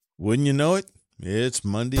Wouldn't you know it? It's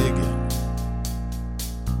Monday again.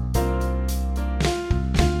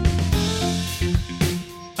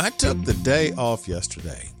 I took the day off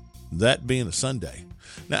yesterday, that being a Sunday.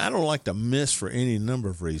 Now, I don't like to miss for any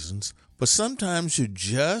number of reasons, but sometimes you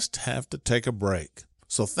just have to take a break.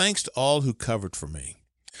 So thanks to all who covered for me.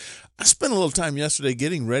 I spent a little time yesterday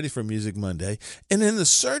getting ready for Music Monday, and in the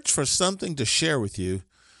search for something to share with you,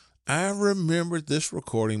 I remembered this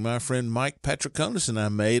recording my friend Mike Patriconis and I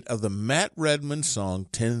made of the Matt Redman song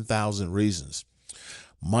 10,000 Reasons.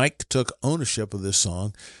 Mike took ownership of this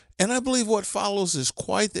song, and I believe what follows is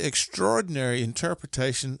quite the extraordinary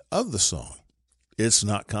interpretation of the song. It's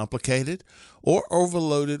not complicated or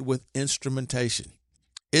overloaded with instrumentation.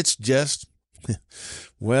 It's just,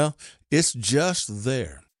 well, it's just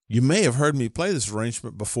there. You may have heard me play this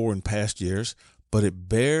arrangement before in past years, but it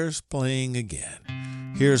bears playing again.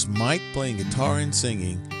 Here's Mike playing guitar and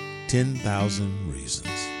singing 10,000 Reasons.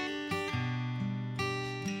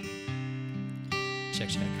 Check,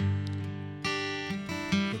 check.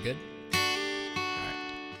 We're good? All right.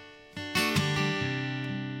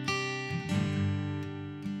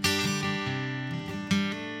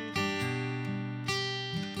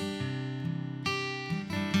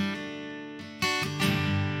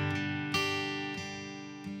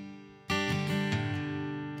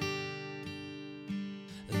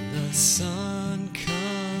 The sun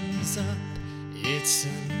comes up, it's a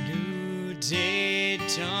new day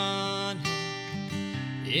dawning.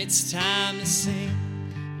 It's time to sing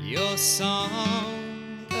your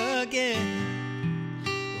song again.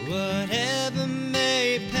 Whatever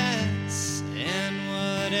may pass and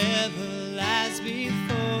whatever lies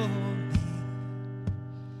before me,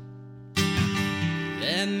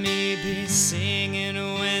 let me be singing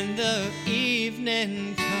when the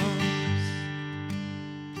evening comes.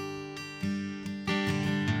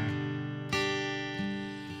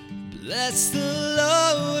 Bless the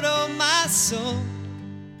Lord, oh my soul.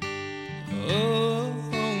 Oh,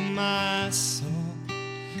 my soul,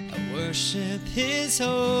 I worship His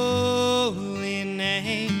holy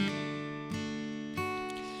name.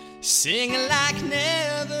 Sing like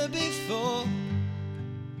never before.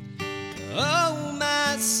 Oh,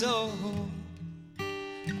 my soul, I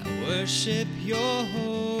worship Your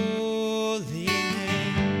holy name.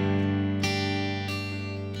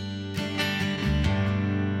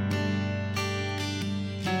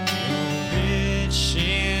 You're rich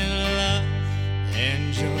in love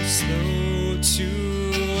and You're slow to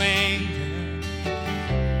anger.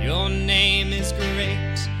 Your name is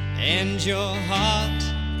great and Your heart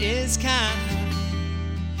is kind.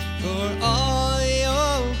 For all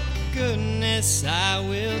Your goodness I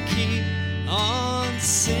will keep on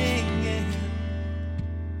singing.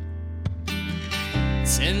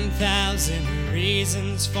 10,000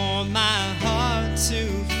 reasons for my heart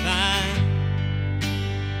to find.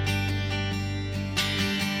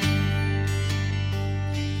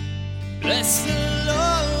 Bless the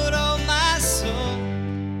Lord, oh my soul.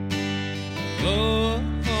 Oh,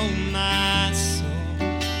 my soul, I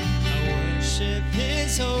worship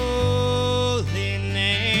His holy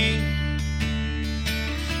name.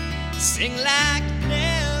 Sing like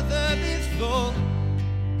never before.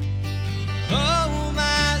 Oh,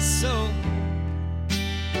 my soul,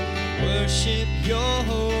 worship Your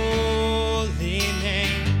holy name.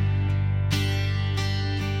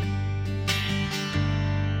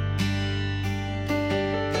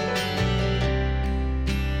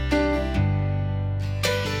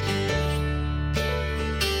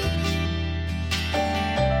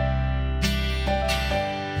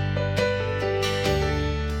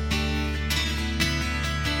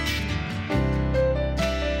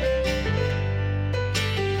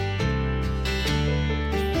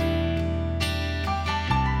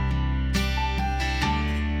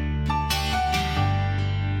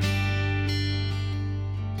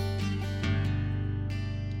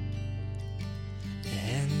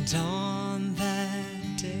 And on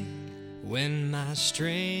that day, when my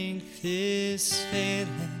strength is failing,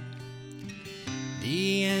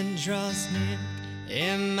 the end draws near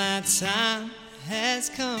and my time has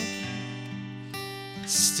come,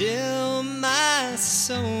 still my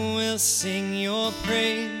soul will sing Your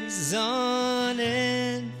praise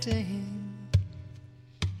unending.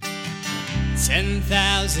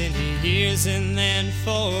 10,000 years and then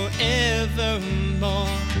forevermore.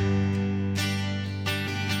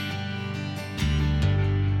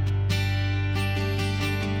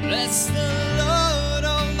 Bless the Lord,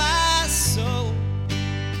 oh my soul.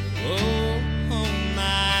 Oh,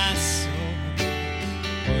 my soul,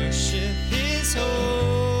 worship His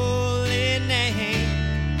holy name.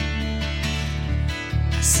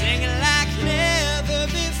 I sing like never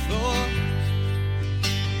before.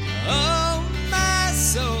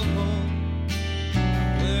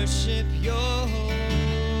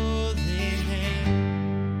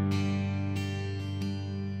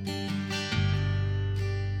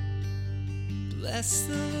 Bless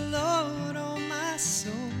the Lord, oh my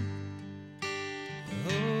soul.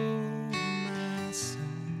 Oh, my soul.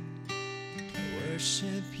 I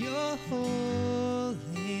worship your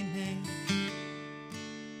holy name.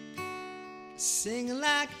 Sing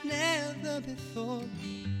like never before.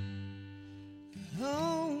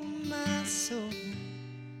 Oh, my soul.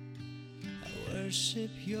 I worship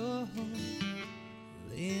your holy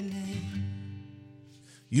name.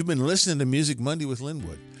 You've been listening to Music Monday with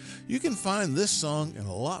Linwood. You can find this song and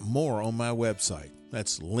a lot more on my website.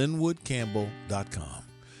 That's linwoodcampbell.com.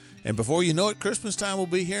 And before you know it, Christmas time will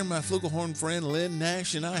be here, and my flugelhorn friend Lynn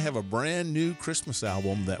Nash and I have a brand new Christmas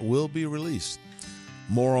album that will be released.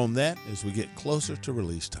 More on that as we get closer to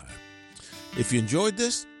release time. If you enjoyed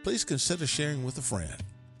this, please consider sharing with a friend.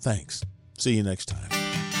 Thanks. See you next time.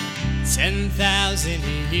 10,000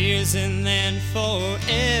 years and then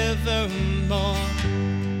forevermore.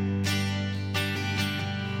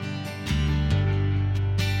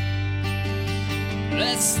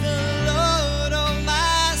 Bless the Lord, oh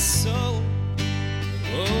my soul.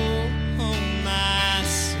 Oh, my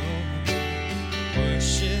soul.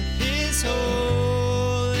 Worship his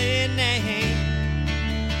holy name.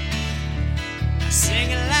 Sing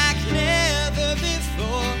like never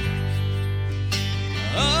before.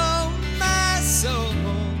 Oh, my soul.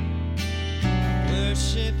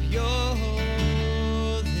 Worship your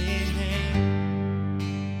holy name.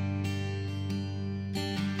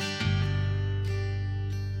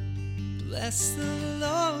 Bless the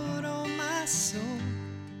Lord, oh my soul.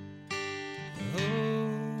 Oh,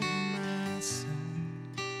 my soul.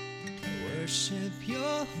 Worship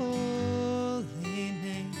your holy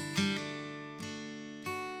name.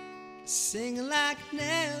 Sing like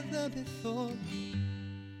never before.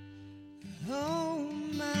 Oh,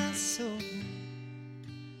 my soul.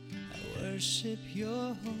 I worship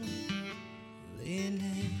your holy name.